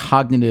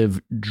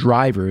cognitive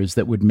drivers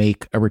that would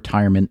make a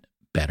retirement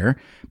better.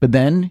 But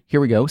then, here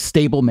we go,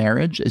 stable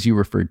marriage, as you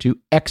referred to,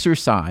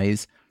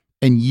 exercise,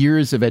 and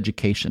years of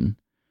education.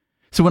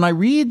 So when I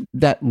read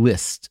that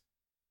list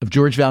of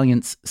George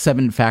Vaillant's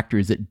 7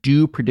 factors that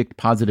do predict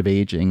positive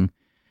aging,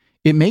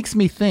 it makes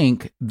me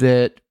think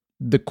that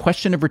the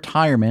question of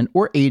retirement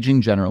or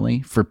aging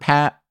generally for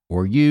Pat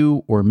or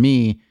you or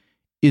me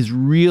is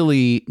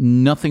really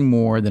nothing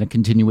more than a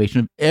continuation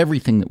of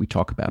everything that we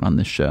talk about on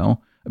this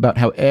show, about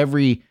how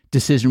every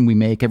decision we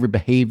make, every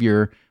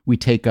behavior we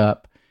take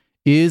up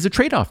is a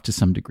trade-off to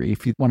some degree.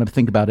 If you want to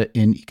think about it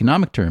in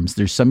economic terms,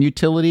 there's some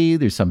utility,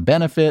 there's some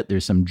benefit,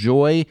 there's some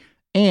joy,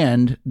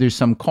 and there's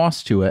some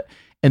cost to it.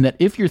 And that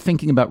if you're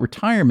thinking about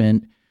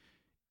retirement,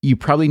 you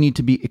probably need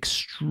to be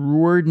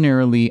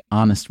extraordinarily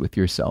honest with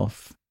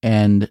yourself.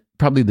 And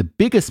probably the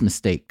biggest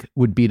mistake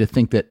would be to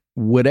think that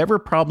whatever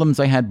problems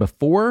I had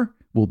before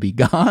will be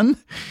gone,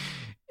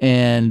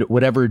 and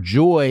whatever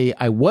joy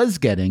I was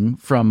getting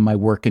from my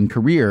work and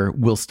career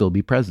will still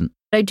be present.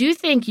 I do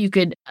think you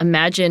could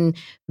imagine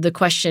the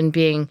question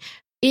being,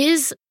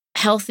 is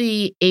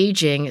healthy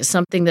aging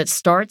something that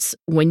starts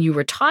when you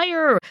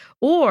retire,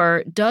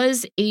 or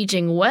does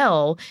aging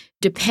well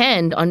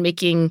depend on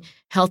making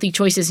healthy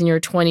choices in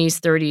your 20s,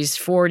 30s,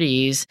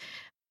 40s,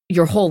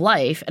 your whole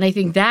life? And I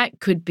think that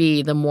could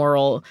be the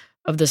moral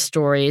of the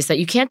story, is that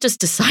you can't just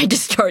decide to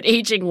start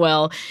aging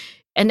well.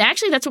 And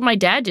actually, that's what my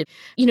dad did.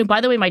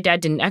 By the way, my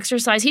dad didn't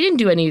exercise. He didn't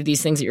do any of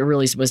these things that you're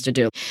really supposed to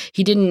do.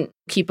 He didn't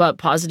keep up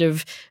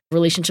positive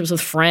relationships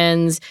with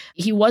friends.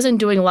 He wasn't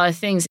doing a lot of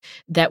things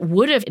that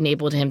would have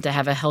enabled him to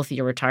have a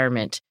healthier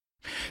retirement.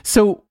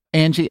 So,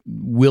 Angie,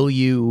 will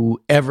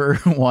you ever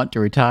want to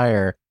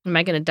retire? Am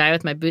I going to die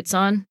with my boots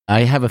on?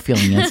 I have a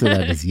feeling the answer to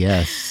that is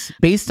yes.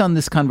 Based on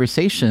this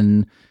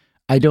conversation,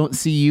 I don't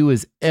see you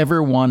as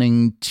ever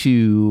wanting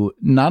to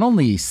not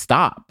only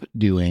stop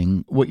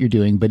doing what you're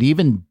doing, but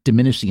even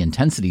diminish the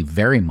intensity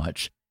very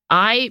much.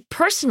 I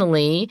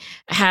personally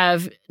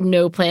have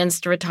no plans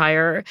to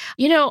retire.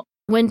 You know,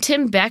 when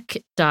Tim Beck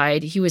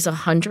died, he was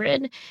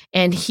 100,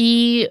 and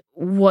he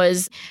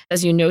was,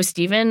 as you know,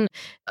 Stephen,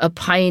 a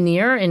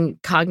pioneer in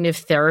cognitive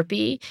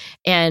therapy,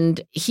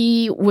 and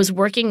he was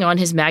working on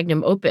his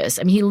magnum opus.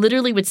 I mean, he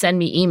literally would send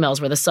me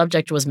emails where the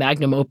subject was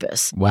magnum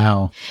opus.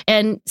 Wow.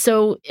 And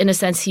so, in a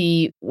sense,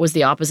 he was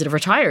the opposite of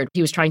retired.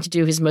 He was trying to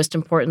do his most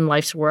important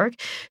life's work.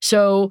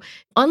 So,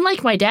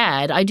 unlike my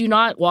dad, I do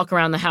not walk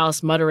around the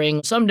house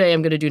muttering, someday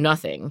I'm going to do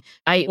nothing.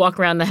 I walk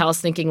around the house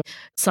thinking,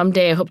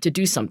 someday I hope to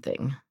do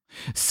something.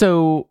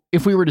 So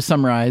if we were to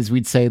summarize,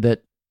 we'd say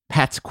that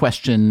Pat's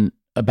question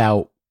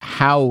about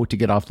how to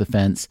get off the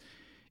fence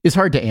is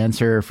hard to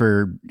answer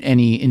for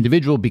any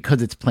individual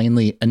because it's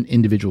plainly an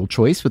individual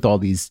choice with all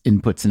these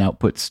inputs and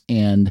outputs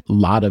and a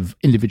lot of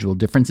individual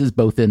differences,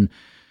 both in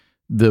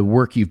the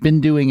work you've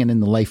been doing and in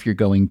the life you're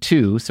going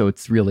to. So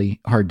it's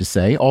really hard to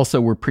say. Also,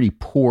 we're pretty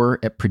poor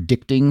at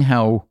predicting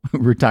how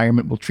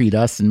retirement will treat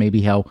us and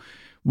maybe how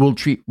we'll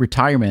treat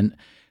retirement.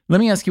 Let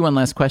me ask you one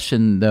last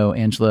question, though,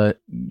 Angela.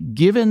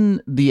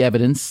 Given the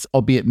evidence,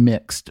 albeit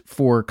mixed,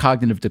 for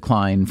cognitive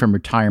decline from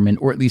retirement,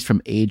 or at least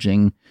from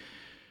aging,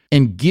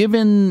 and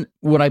given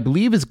what I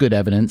believe is good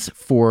evidence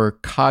for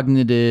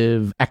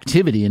cognitive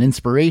activity and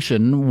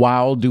inspiration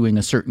while doing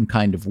a certain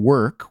kind of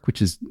work,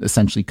 which is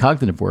essentially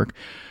cognitive work,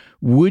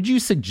 would you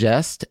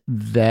suggest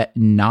that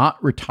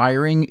not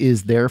retiring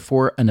is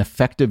therefore an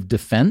effective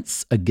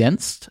defense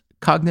against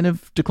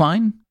cognitive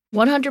decline?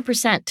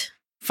 100%.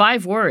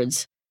 5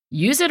 words.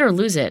 Use it or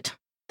lose it.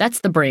 That's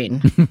the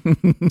brain.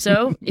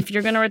 So if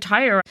you're going to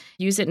retire,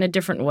 use it in a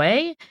different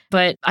way.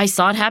 But I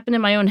saw it happen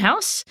in my own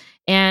house.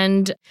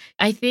 And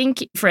I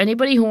think for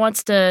anybody who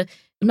wants to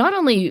not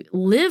only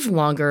live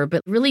longer,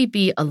 but really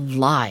be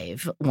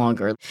alive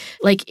longer,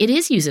 like it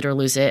is use it or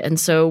lose it. And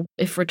so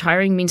if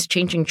retiring means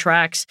changing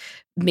tracks,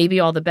 maybe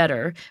all the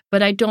better.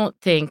 But I don't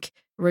think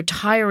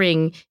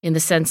retiring in the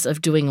sense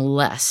of doing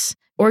less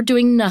or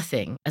doing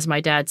nothing, as my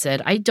dad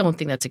said, I don't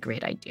think that's a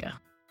great idea.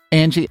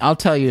 Angie, I'll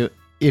tell you,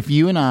 if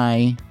you and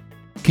I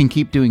can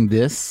keep doing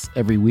this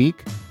every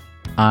week,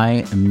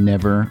 I am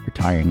never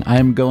retiring. I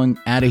am going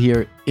out of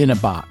here in a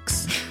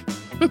box.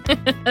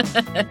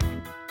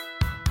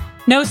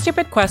 No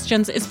Stupid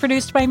Questions is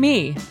produced by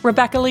me,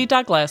 Rebecca Lee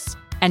Douglas.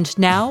 And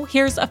now,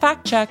 here's a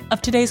fact check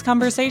of today's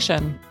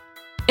conversation.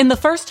 In the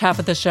first half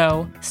of the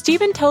show,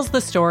 Stephen tells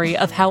the story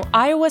of how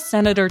Iowa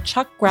Senator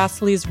Chuck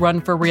Grassley's run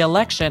for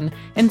re-election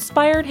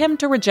inspired him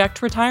to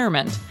reject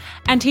retirement,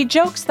 and he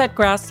jokes that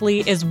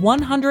Grassley is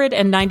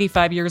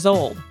 195 years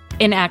old.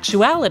 In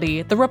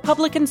actuality, the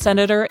Republican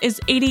senator is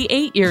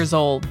 88 years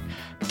old,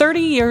 30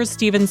 years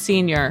Stephen's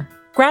senior.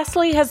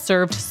 Grassley has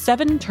served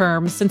 7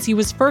 terms since he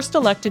was first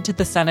elected to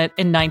the Senate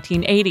in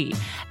 1980,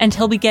 and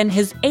he'll begin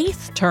his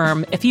 8th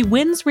term if he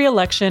wins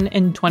re-election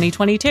in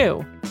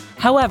 2022.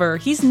 However,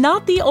 he's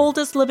not the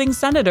oldest living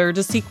senator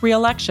to seek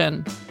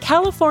re-election.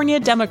 California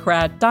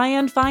Democrat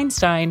Dianne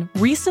Feinstein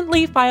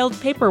recently filed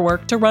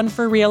paperwork to run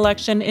for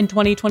re-election in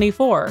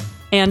 2024,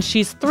 and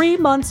she's 3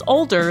 months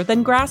older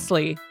than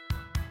Grassley.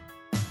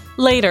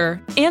 Later,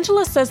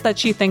 Angela says that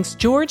she thinks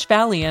George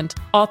Vaillant,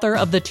 author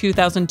of the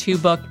 2002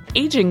 book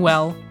Aging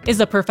Well, is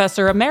a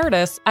professor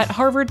emeritus at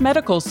Harvard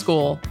Medical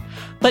School.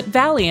 But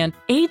Vaillant,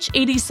 age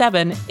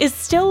 87, is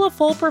still a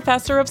full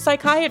professor of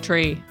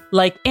psychiatry.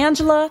 Like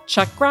Angela,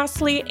 Chuck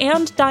Grassley,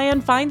 and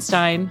Dianne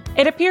Feinstein,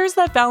 it appears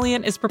that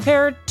Vaillant is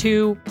prepared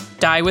to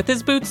die with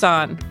his boots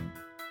on.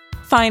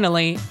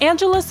 Finally,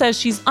 Angela says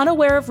she's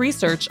unaware of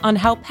research on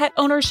how pet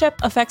ownership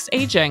affects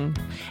aging.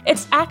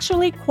 It's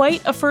actually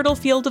quite a fertile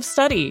field of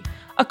study.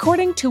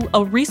 According to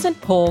a recent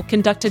poll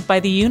conducted by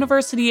the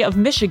University of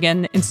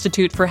Michigan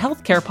Institute for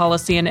Healthcare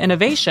Policy and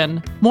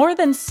Innovation, more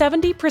than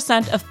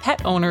 70% of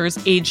pet owners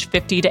aged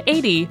 50 to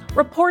 80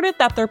 reported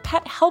that their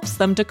pet helps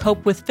them to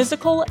cope with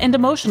physical and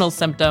emotional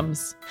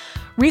symptoms.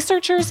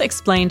 Researchers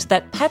explained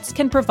that pets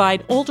can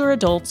provide older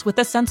adults with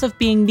a sense of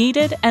being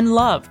needed and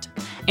loved,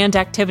 and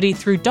activity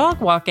through dog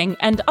walking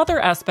and other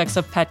aspects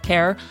of pet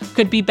care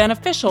could be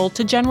beneficial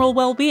to general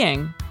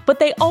well-being. But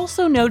they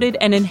also noted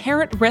an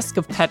inherent risk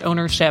of pet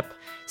ownership.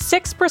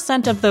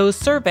 6% of those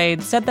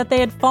surveyed said that they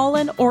had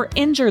fallen or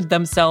injured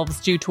themselves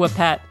due to a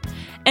pet.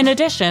 In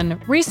addition,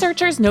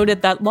 researchers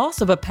noted that loss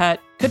of a pet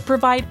could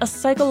provide a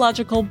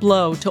psychological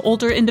blow to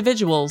older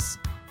individuals.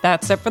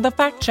 That's it for the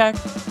fact check.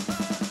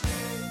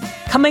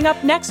 Coming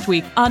up next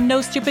week on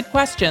No Stupid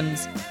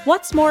Questions,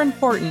 what's more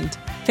important,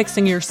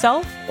 fixing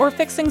yourself or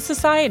fixing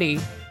society?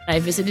 I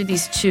visited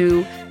these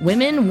 2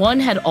 women. One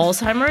had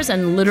Alzheimer's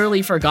and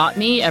literally forgot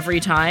me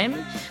every time.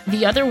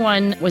 The other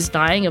one was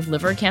dying of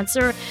liver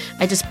cancer.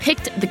 I just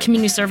picked the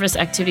community service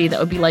activity that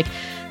would be like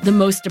the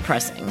most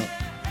depressing.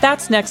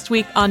 That's next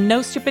week on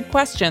No Stupid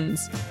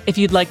Questions. If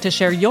you'd like to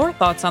share your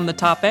thoughts on the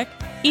topic,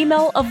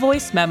 email a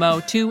voice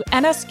memo to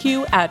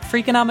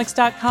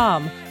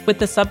nsq@freakonomics.com with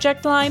the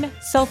subject line,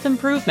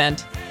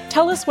 self-improvement.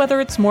 Tell us whether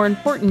it's more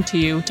important to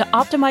you to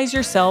optimize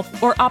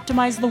yourself or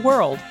optimize the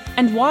world,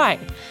 and why.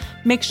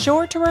 Make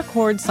sure to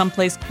record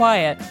someplace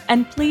quiet,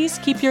 and please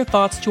keep your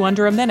thoughts to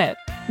under a minute.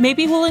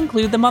 Maybe we'll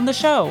include them on the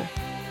show.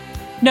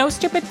 No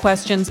Stupid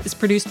Questions is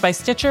produced by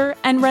Stitcher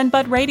and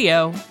Renbud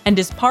Radio and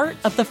is part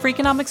of the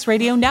Freakonomics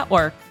Radio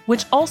Network,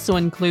 which also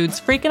includes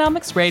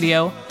Freakonomics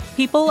Radio,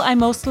 People I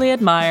Mostly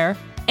Admire,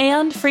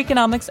 and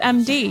Freakonomics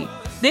MD.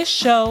 This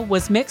show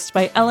was mixed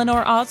by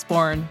Eleanor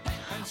Osborne.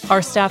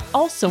 Our staff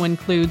also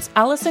includes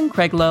Allison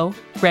Craiglow,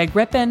 Greg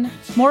Rippin,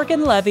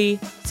 Morgan Levy,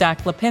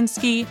 Zach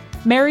Lipinski,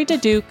 Mary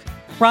DeDuke,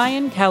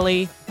 Ryan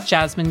Kelly,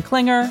 Jasmine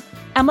Klinger,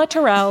 Emma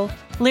Terrell,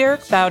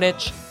 Lyric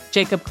Bowditch,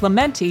 Jacob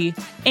Clementi,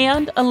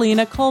 and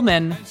Alina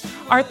Coleman.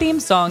 Our theme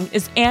song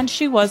is And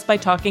She Was by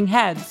Talking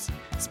Heads.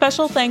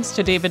 Special thanks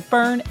to David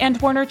Byrne and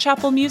Warner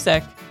Chappell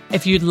Music.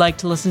 If you'd like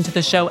to listen to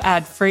the show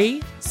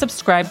ad-free,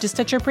 subscribe to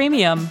Stitcher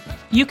Premium.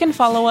 You can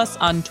follow us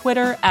on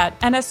Twitter at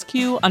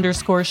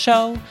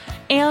NSQ_show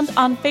and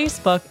on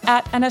Facebook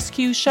at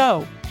NSQ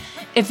Show.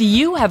 If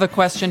you have a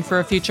question for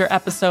a future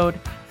episode,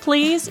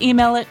 please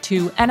email it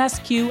to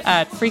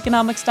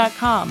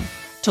nsq@freakonomics.com.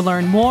 To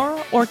learn more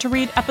or to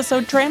read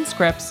episode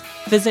transcripts,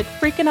 visit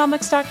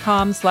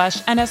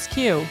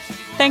freakonomics.com/NSQ.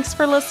 Thanks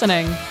for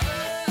listening.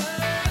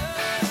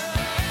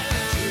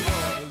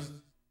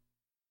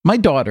 My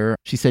daughter,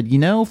 she said,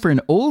 for an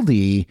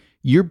oldie,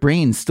 your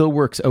brain still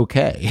works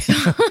okay.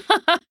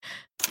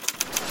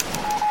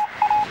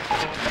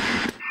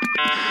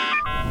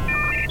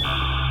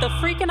 The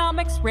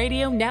Freakonomics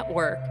Radio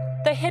Network,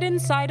 the hidden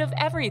side of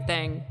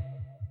everything.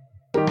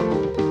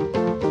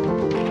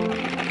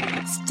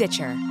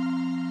 Stitcher.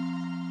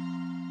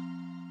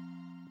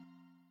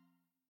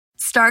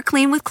 Start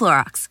clean with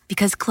Clorox,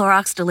 because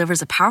Clorox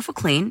delivers a powerful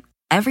clean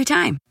every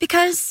time.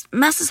 Because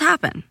messes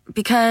happen.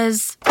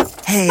 Because...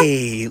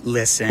 Hey,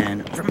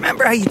 listen.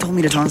 Remember how you told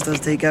me to toss those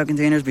takeout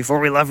containers before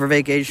we left for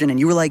vacation? And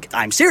you were like,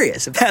 I'm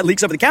serious. If that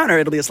leaks over the counter,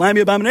 it'll be a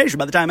slimy abomination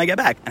by the time I get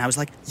back. And I was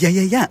like,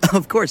 yeah,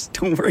 of course.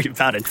 Don't worry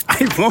about it.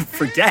 I won't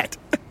forget.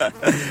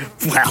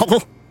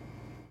 Well...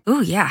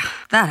 Ooh, yeah,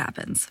 that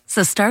happens.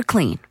 So start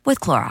clean with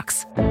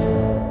Clorox.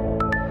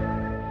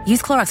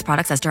 Use Clorox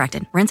products as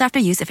directed. Rinse after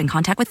use if in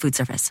contact with food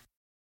surface.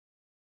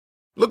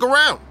 Look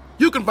around.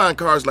 You can find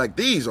cars like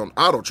these on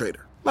AutoTrader,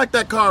 like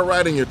that car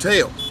riding your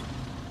tail.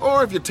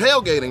 Or if you're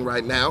tailgating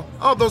right now,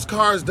 all those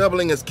cars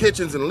doubling as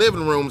kitchens and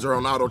living rooms are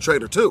on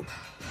AutoTrader too.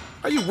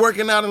 Are you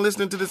working out and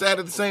listening to this ad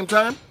at the same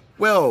time?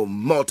 Well,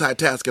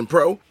 multitasking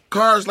pro,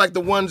 cars like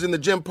the ones in the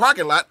gym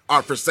parking lot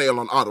are for sale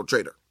on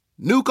AutoTrader.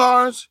 New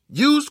cars,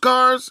 used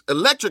cars,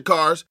 electric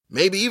cars,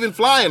 maybe even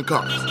flying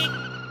cars.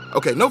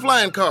 Okay, no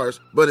flying cars,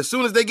 but as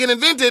soon as they get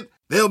invented,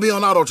 they'll be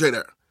on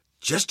AutoTrader.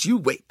 Just you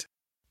wait.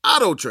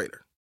 AutoTrader.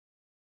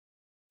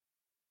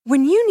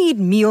 When you need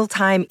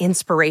mealtime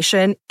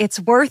inspiration,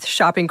 it's worth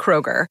shopping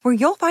Kroger, where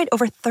you'll find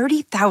over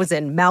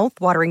 30,000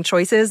 mouth-watering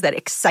choices that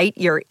excite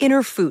your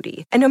inner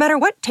foodie. And no matter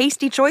what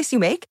tasty choice you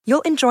make,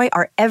 you'll enjoy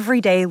our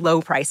everyday low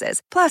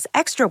prices, plus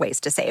extra ways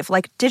to save,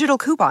 like digital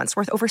coupons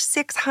worth over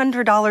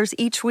 $600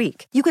 each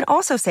week. You can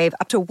also save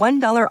up to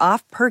 $1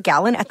 off per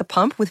gallon at the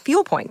pump with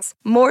fuel points.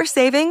 More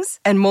savings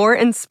and more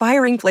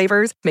inspiring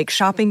flavors make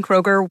shopping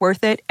Kroger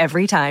worth it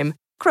every time.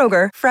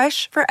 Kroger,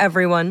 fresh for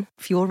everyone.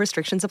 Fuel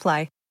restrictions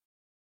apply.